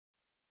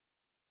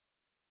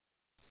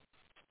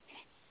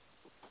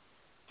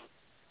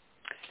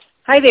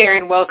Hi there,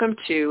 and welcome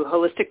to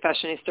Holistic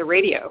Fashionista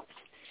Radio.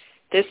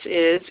 This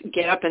is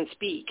Get Up and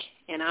Speak,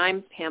 and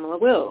I'm Pamela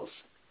Wills.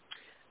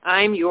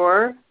 I'm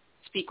your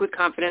Speak with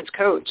Confidence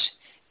coach,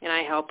 and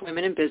I help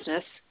women in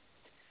business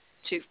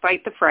to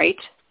fight the fright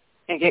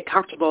and get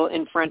comfortable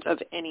in front of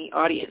any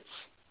audience.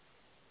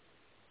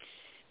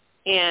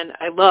 And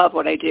I love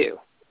what I do.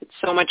 It's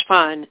so much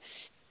fun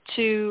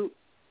to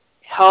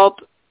help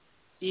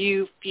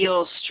you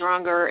feel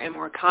stronger and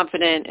more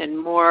confident and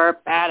more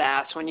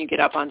badass when you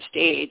get up on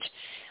stage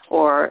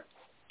or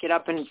get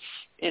up in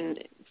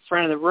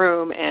front of the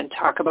room and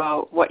talk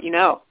about what you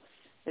know.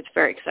 It's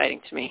very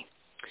exciting to me.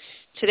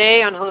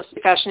 Today on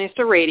Holistic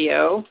Fashionista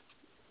Radio,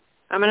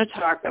 I'm going to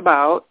talk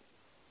about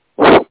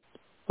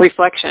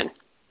reflection.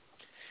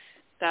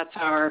 That's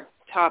our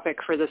topic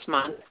for this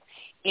month.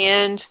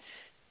 And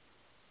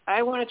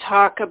I want to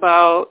talk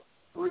about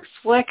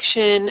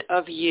reflection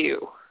of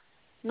you.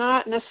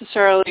 Not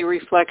necessarily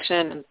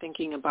reflection and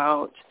thinking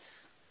about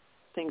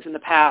things in the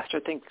past or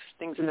things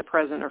in the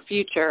present or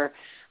future,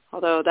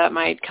 although that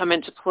might come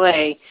into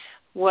play.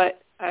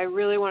 What I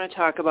really want to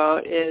talk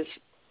about is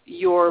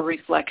your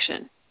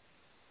reflection.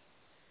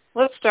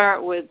 Let's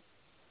start with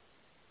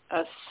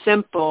a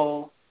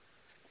simple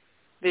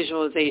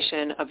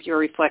visualization of your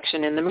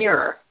reflection in the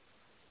mirror,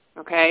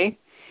 okay?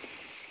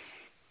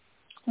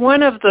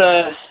 One of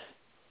the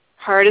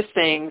hardest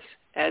things,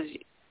 as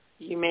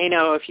you may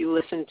know if you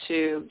listen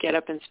to Get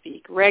Up and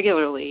Speak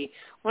regularly,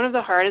 one of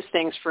the hardest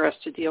things for us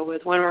to deal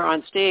with when we're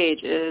on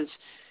stage is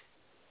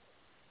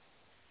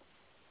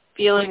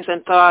feelings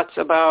and thoughts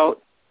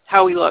about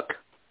how we look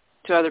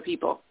to other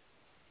people,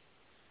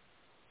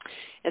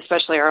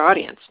 especially our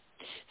audience.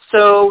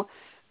 So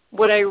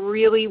what I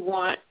really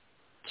want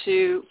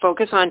to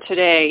focus on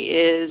today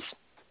is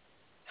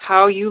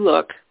how you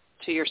look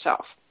to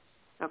yourself,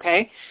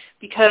 okay?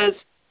 Because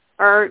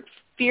our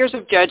fears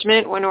of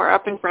judgment when we're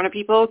up in front of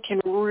people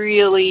can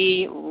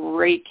really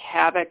wreak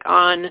havoc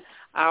on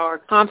our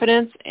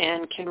confidence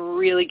and can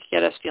really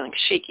get us feeling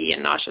shaky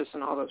and nauseous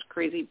and all those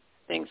crazy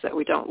things that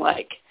we don't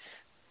like.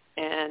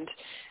 And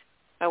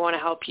I want to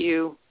help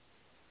you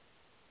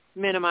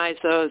minimize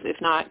those,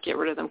 if not get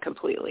rid of them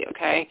completely,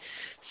 okay?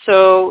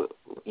 So,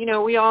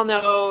 we all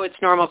know it's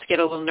normal to get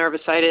a little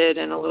nervous-sided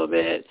and a little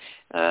bit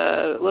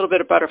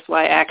of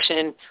butterfly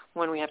action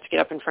when we have to get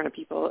up in front of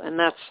people, and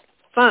that's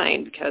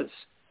fine because,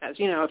 as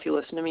you know, if you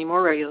listen to me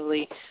more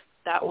regularly,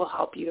 that will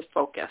help you to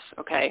focus,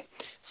 okay?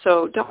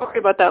 So don't worry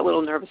about that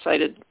little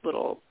nervous-sided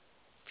little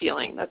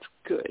feeling. That's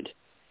good.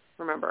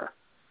 Remember,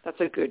 that's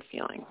a good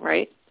feeling,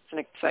 right? It's an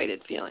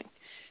excited feeling.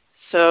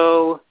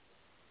 So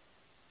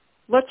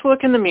let's look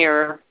in the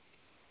mirror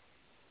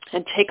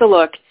and take a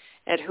look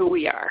at who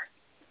we are,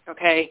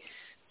 okay?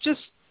 Just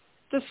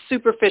the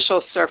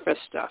superficial surface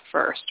stuff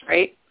first,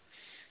 right?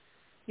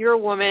 You're a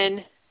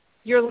woman.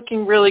 You're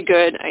looking really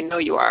good. I know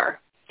you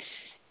are.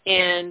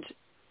 And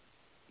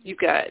you've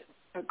got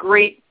a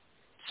great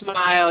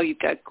smile, you've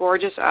got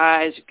gorgeous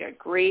eyes, you've got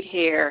great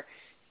hair.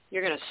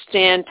 You're going to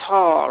stand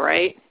tall,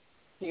 right?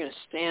 You're going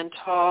to stand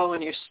tall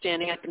when you're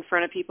standing up in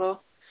front of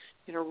people.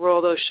 You're going to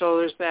roll those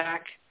shoulders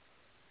back,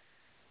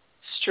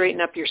 straighten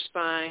up your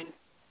spine,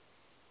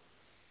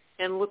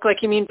 and look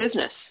like you mean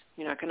business.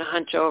 You're not going to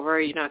hunch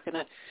over. You're not going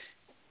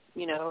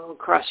to,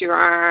 cross your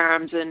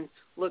arms and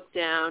look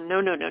down.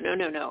 No.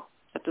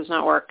 That does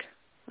not work.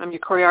 I'm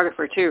your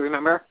choreographer too,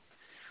 remember?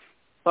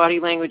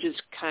 Body language is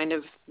kind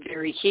of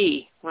very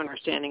key when we're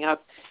standing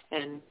up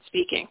and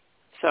speaking.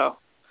 So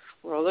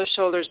roll those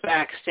shoulders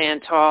back,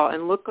 stand tall,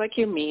 and look like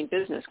you mean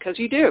business, because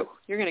you do.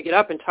 You're going to get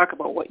up and talk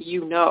about what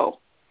you know.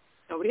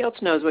 Nobody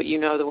else knows what you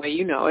know the way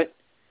you know it.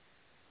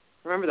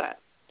 Remember that.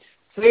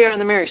 So there you are in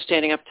the mirror,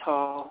 standing up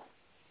tall.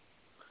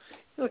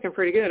 You're looking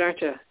pretty good,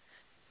 aren't you?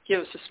 Give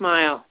us a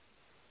smile.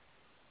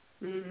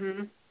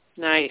 Mm-hmm.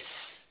 Nice.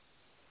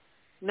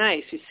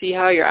 Nice. You see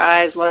how your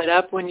eyes light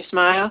up when you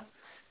smile?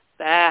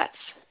 That's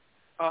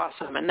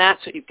awesome, and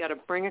that's what you've got to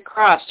bring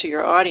across to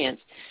your audience.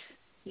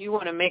 You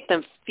want to make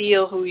them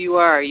feel who you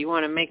are. You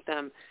want to make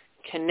them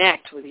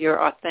connect with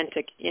your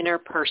authentic inner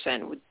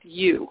person, with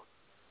you.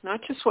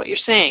 Not just what you're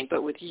saying,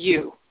 but with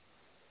you.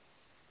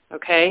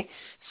 Okay?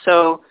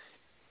 So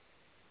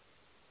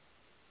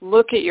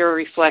look at your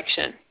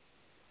reflection.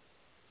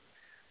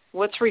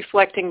 What's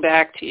reflecting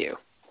back to you?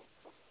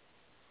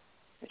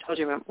 I told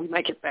you we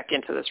might get back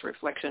into this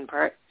reflection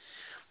part.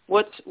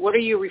 What are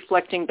you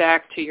reflecting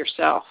back to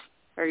yourself?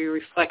 Are you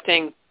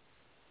reflecting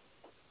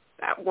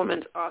that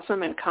woman's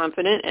awesome and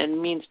confident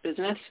and means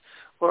business?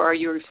 Or are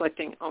you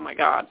reflecting, oh, my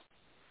God,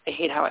 I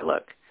hate how I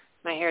look.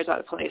 My hair's out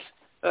of place.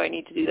 Oh, I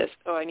need to do this.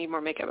 Oh, I need more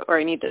makeup. Or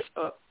I need this.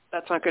 Oh,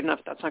 that's not good enough.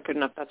 That's not good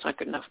enough. That's not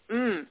good enough.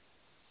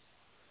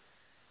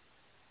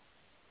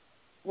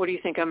 What do you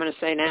think I'm going to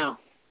say now?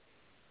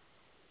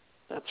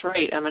 That's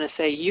right. I'm going to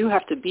say you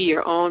have to be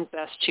your own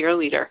best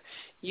cheerleader.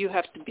 You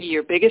have to be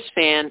your biggest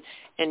fan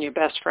and your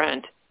best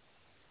friend.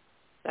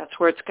 That's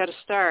where it's got to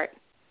start.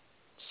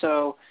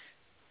 So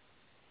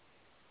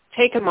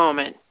take a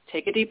moment.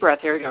 Take a deep breath.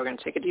 Here we go. We're going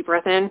to take a deep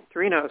breath in.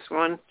 3 notes.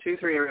 1, 2,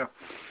 3. Here we go.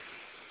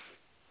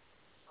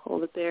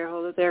 Hold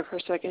it there for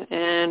a second,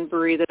 and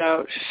breathe it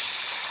out.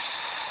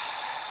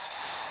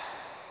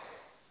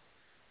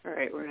 All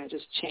right, we're going to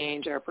just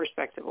change our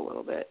perspective a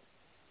little bit.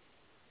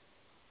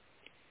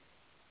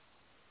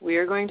 We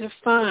are going to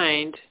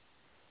find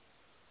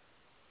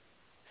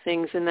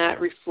things in that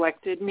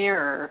reflected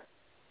mirror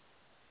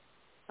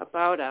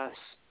about us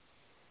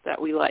that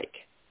we like.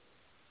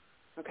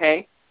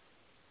 Okay?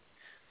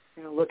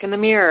 You're going to look in the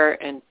mirror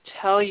and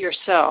tell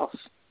yourself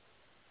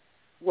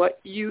what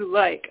you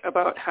like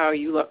about how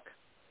you look.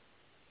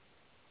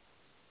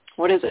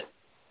 What is it?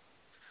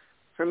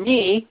 For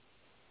me,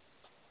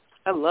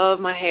 I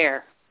love my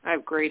hair. I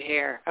have great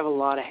hair. I have a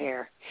lot of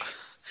hair.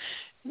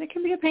 And it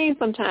can be a pain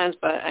sometimes,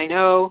 but I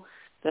know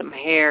that my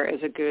hair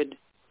is a good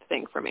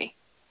thing for me.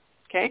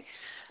 Okay?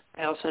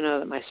 I also know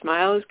that my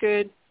smile is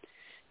good,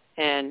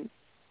 and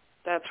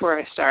that's where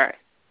I start,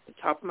 the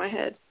top of my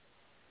head,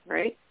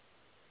 right?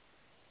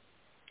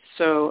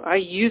 So I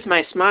use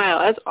my smile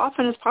as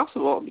often as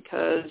possible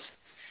because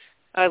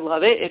I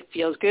love it. It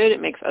feels good.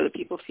 It makes other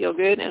people feel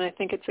good, and I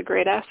think it's a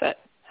great asset.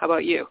 How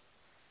about you?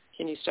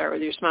 Can you start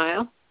with your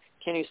smile?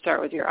 Can you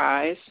start with your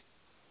eyes?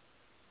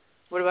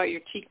 What about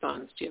your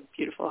cheekbones? Do you have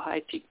beautiful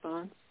high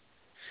cheekbones?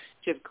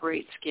 Do you have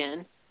great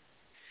skin?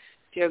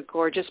 Do you have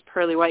gorgeous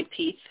pearly white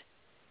teeth?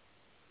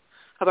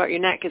 How about your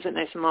neck? Is it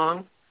nice and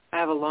long? I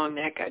have a long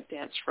neck. I've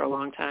danced for a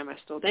long time. I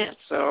still dance.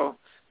 So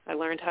I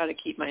learned how to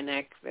keep my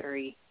neck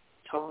very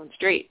tall and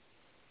straight.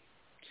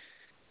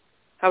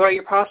 How about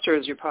your posture?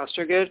 Is your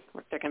posture good?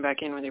 We're checking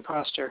back in with your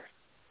posture.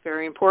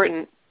 Very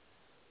important.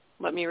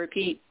 Let me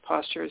repeat.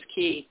 Posture is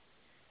key.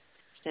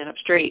 Stand up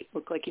straight.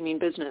 Look like you mean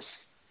business.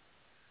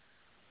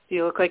 Do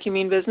you look like you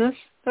mean business?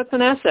 That's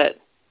an asset.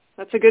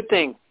 That's a good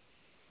thing.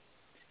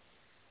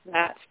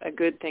 That's a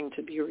good thing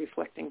to be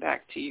reflecting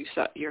back to you,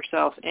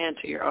 yourself and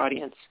to your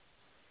audience.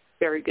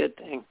 Very good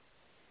thing.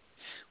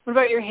 What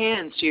about your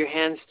hands? Do your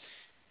hands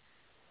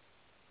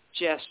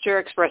gesture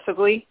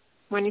expressively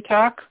when you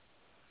talk?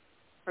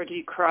 Or do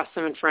you cross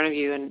them in front of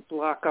you and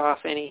block off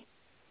any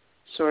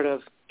sort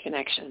of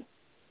connection?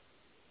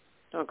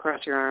 Don't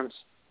cross your arms.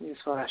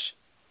 Newsflash.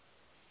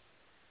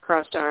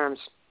 Crossed arms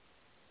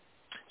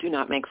do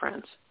not make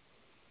friends.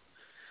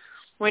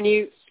 When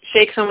you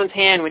shake someone's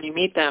hand, when you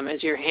meet them,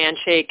 is your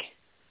handshake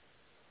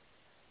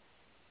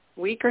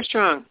weak or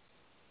strong?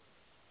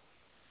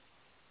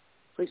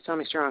 Please tell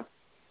me strong.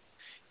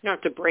 You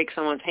don't have to break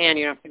someone's hand.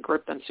 You don't have to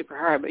grip them super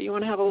hard, but you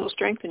want to have a little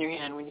strength in your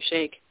hand when you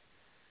shake.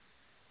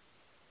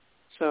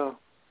 So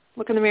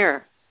look in the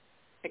mirror.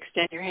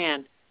 Extend your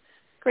hand.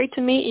 Great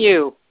to meet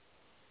you.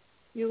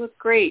 You look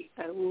great.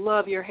 I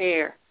love your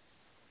hair.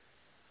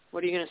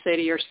 What are you going to say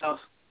to yourself?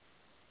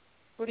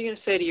 What are you going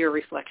to say to your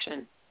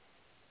reflection?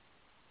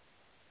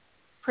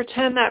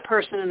 Pretend that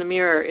person in the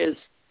mirror is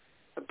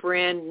a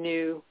brand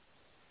new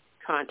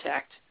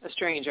contact, a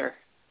stranger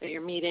that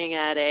you're meeting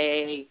at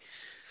a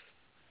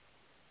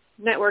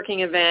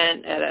networking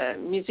event, at a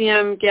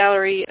museum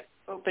gallery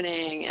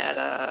opening, at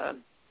a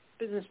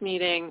business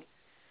meeting.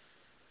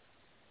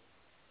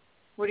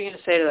 What are you going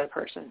to say to that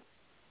person?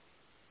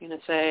 You're going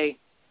to say,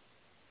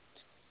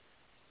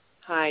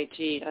 hi,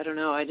 gee, I don't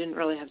know. I didn't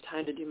really have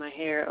time to do my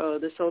hair. Oh,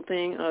 this old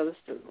thing? Oh, this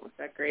doesn't look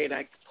that great.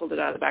 I pulled it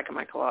out of the back of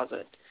my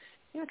closet.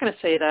 You're not going to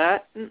say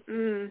that.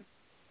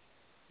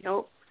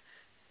 Nope.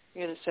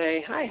 You're going to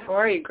say, hi, how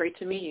are you? Great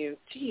to meet you.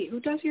 Gee, who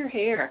does your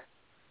hair?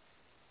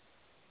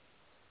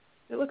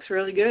 It looks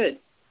really good.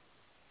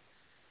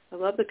 I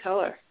love the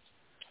color.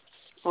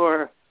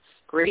 Or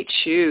great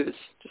shoes,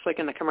 just like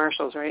in the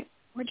commercials, right?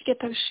 Where'd you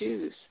get those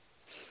shoes?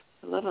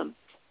 I love them.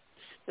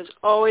 There's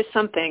always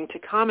something to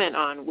comment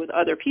on with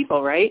other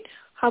people, right?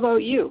 How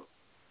about you?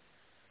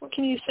 What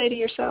can you say to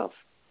yourself?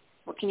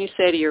 What can you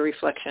say to your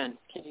reflection?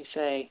 Can you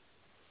say,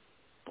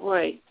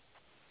 boy,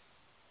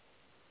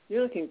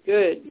 you're looking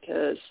good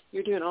because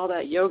you're doing all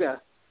that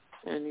yoga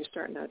and you're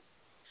starting to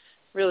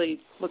really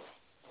look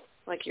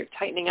like you're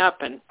tightening up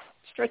and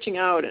stretching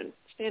out and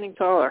standing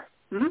taller.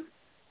 That's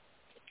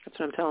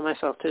what I'm telling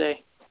myself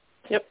today.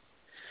 Yep.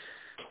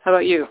 How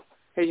about you?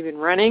 Have you been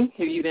running?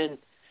 Have you been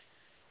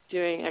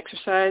doing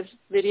exercise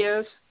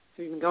videos?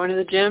 Have you been going to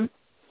the gym?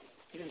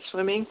 Have you been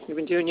swimming? Have you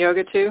been doing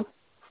yoga too?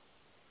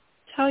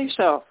 Tell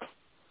yourself,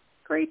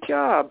 great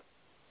job.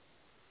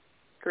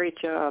 Great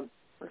job,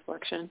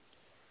 reflection.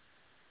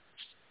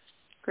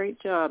 Great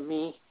job,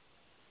 me.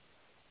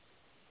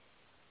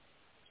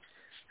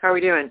 How are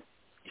we doing?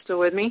 You still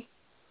with me?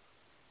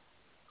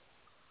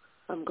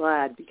 I'm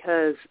glad,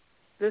 because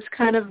this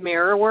kind of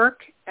mirror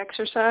work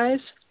exercise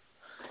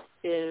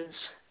is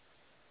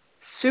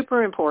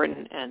super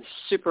important and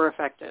super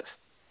effective.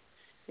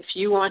 If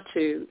you want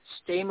to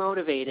stay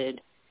motivated,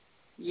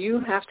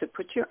 you have to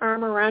put your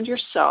arm around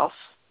yourself,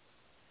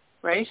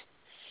 right,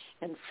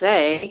 and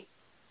say,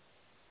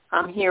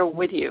 I'm here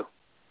with you.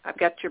 I've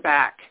got your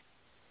back.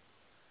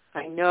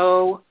 I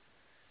know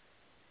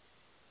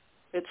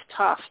it's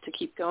tough to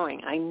keep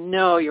going. I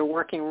know you're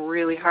working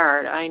really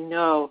hard. I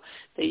know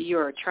that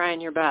you're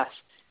trying your best.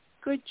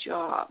 Good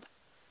job.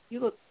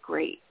 You look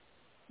great.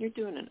 You're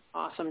doing an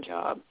awesome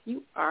job.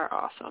 You are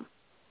awesome.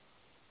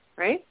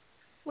 Right?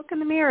 Look in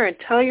the mirror and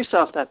tell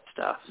yourself that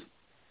stuff.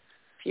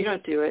 If you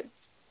don't do it,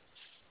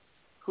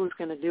 who's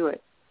going to do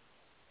it?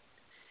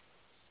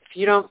 If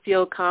you don't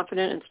feel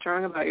confident and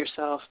strong about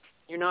yourself,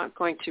 you're not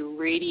going to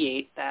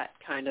radiate that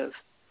kind of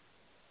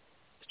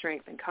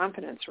strength and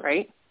confidence,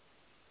 right?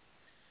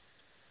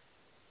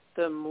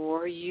 The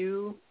more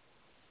you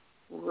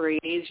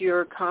raise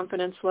your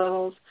confidence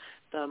levels,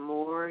 the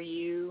more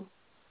you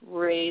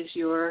raise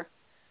your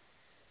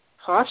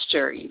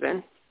posture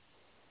even,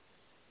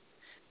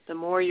 the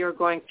more you're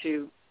going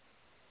to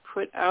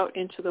put out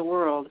into the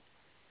world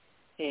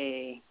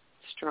a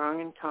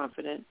strong and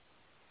confident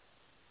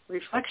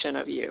reflection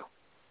of you.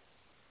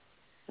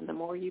 And the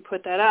more you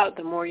put that out,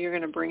 the more you're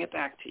going to bring it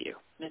back to you.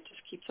 And it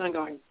just keeps on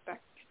going back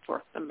and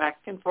forth and back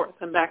and forth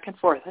and back and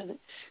forth. And it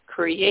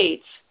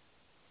creates,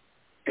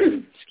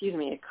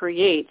 it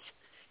creates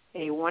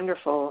a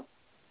wonderful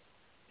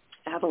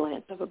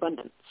avalanche of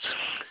abundance,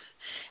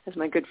 as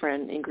my good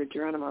friend Ingrid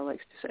Geronimo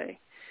likes to say.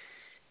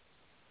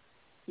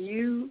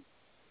 You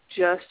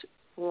just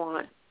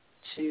want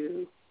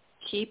to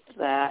keep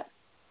that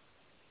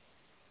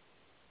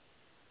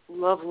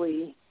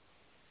lovely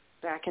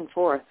back and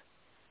forth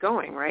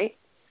going, right?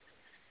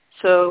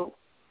 So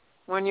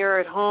when you're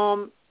at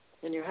home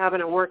and you're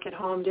having a work at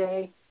home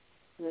day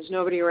and there's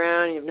nobody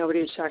around and you have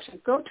nobody to talk to,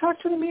 go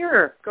talk to the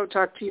mirror. Go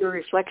talk to your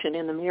reflection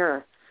in the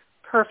mirror.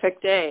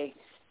 Perfect day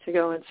to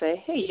go and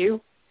say, hey,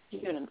 you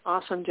did an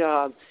awesome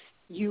job.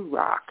 You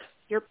rock.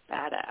 You're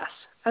badass.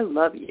 I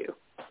love you.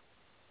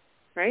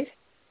 Right?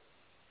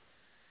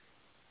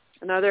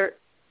 Another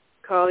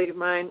colleague of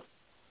mine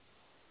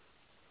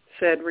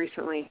said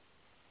recently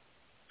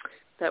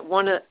that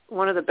one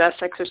of the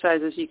best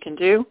exercises you can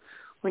do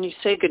when you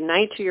say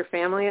goodnight to your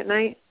family at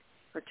night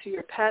or to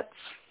your pets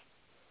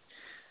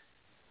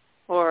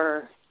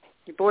or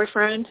your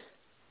boyfriend,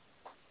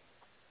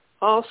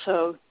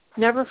 also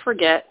never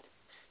forget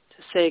to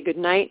say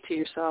goodnight to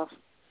yourself.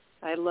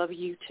 I love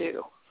you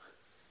too.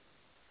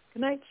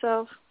 Good night,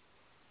 self.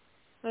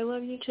 I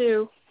love you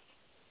too.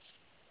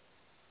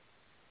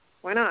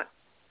 Why not?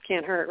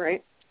 Can't hurt,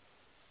 right?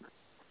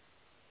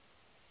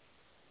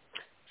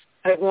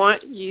 I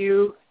want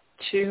you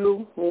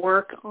to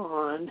work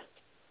on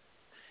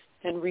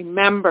and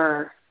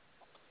remember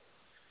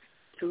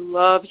to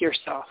love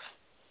yourself.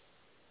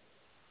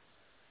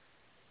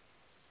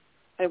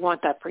 I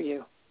want that for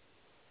you.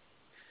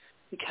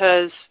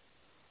 Because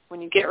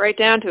when you get right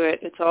down to it,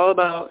 it's all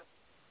about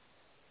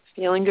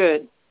feeling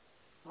good.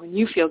 When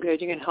you feel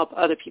good, you're going to help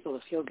other people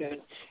to feel good.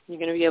 And you're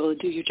going to be able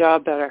to do your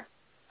job better,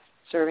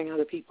 serving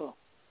other people,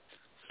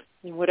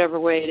 in whatever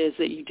way it is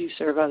that you do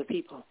serve other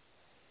people.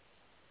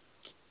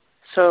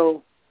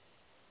 So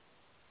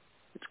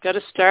it's got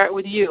to start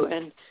with you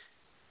and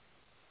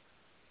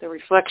the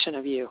reflection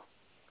of you.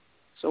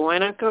 So why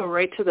not go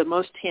right to the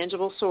most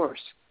tangible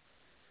source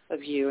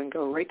of you and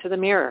go right to the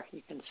mirror?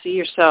 You can see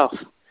yourself.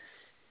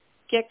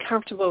 Get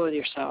comfortable with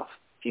yourself.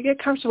 If you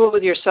get comfortable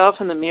with yourself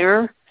in the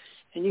mirror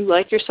and you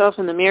like yourself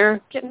in the mirror,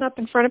 getting up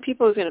in front of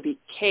people is going to be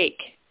cake.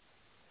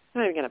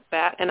 You're not even going to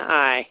bat an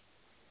eye.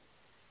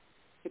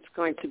 It's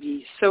going to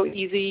be so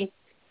easy.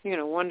 You're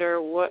going to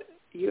wonder what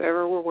you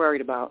ever were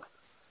worried about.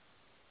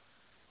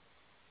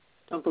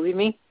 Don't believe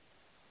me?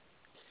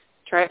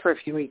 Try it for a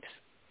few weeks.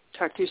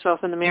 Talk to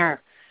yourself in the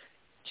mirror.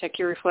 Check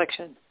your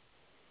reflection.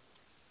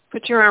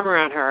 Put your arm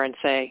around her and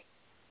say,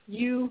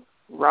 you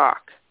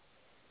rock.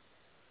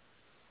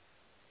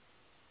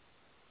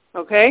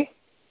 Okay?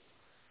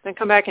 Then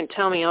come back and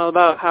tell me all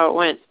about how it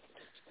went.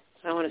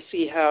 I want to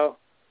see how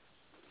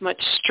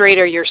much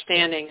straighter you're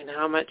standing and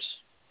how much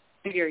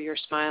bigger you're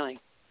smiling.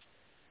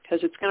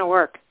 Because it's going to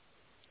work.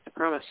 I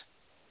promise.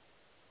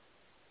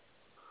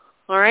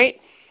 All right?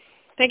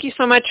 Thank you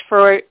so much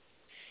for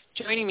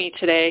joining me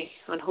today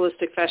on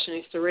Holistic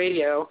Fashionista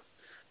Radio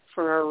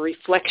for our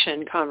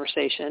reflection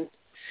conversation.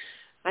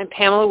 I'm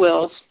Pamela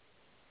Wills,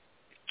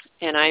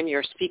 and I'm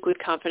your Speak with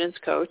Confidence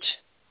coach.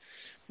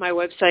 My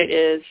website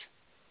is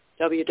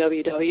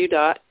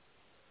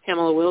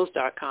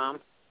www.pamelawills.com,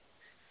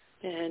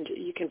 and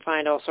you can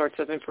find all sorts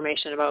of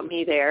information about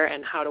me there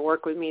and how to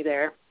work with me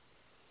there.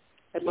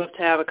 I'd love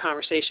to have a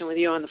conversation with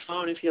you on the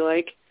phone if you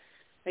like.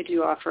 I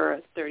do offer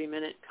a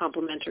 30-minute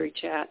complimentary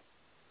chat.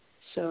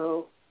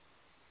 So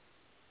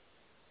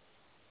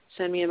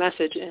send me a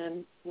message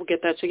and we'll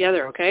get that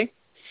together, okay?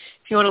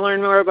 If you want to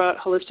learn more about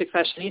Holistic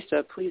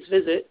Fashionista, please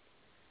visit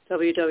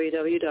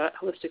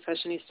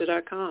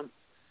www.holisticfashionista.com.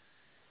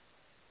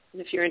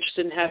 And if you're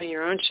interested in having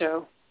your own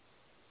show,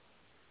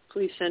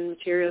 please send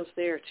materials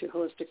there to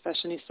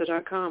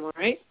holisticfashionista.com, all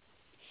right?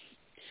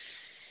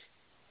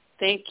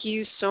 Thank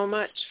you so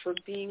much for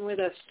being with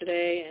us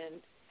today,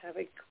 and have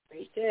a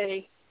great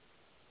day.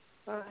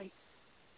 Bye.